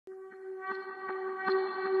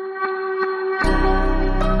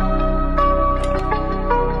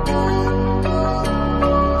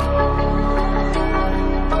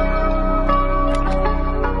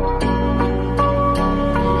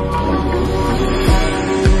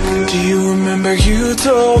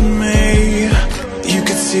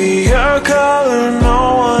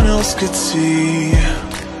could see.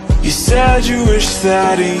 You said you wish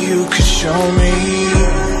that you could show me.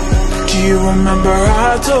 Do you remember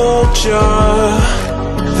I told ya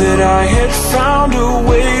that I had found a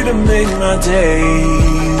way to make my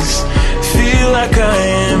days feel like I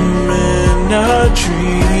am in a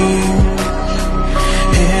dream?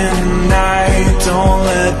 And I don't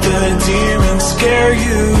let the demons scare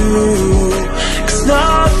you, 'cause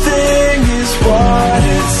nothing is what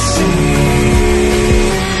it seems.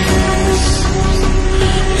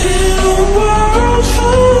 In a world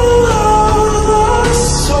full of lost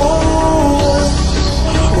souls,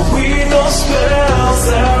 we know spells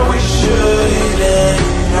that we shouldn't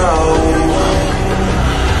know,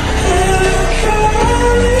 and I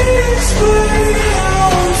can't explain how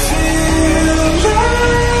I feel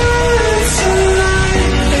like tonight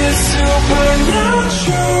is supernatural.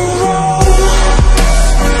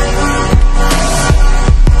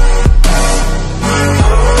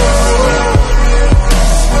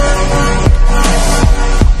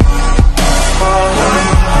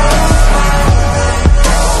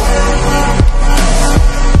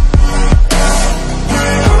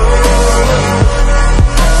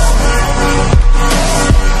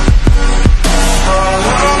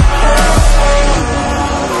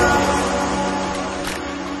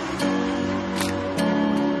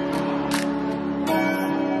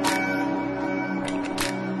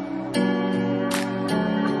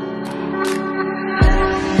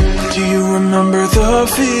 Do you remember the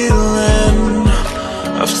feeling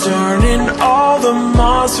of turning all the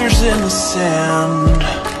monsters into sand?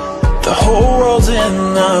 The whole world's in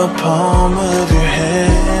the palm of your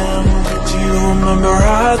hand. Do you remember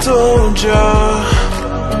I told ya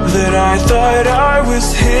that I thought I was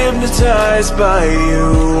hypnotized by you?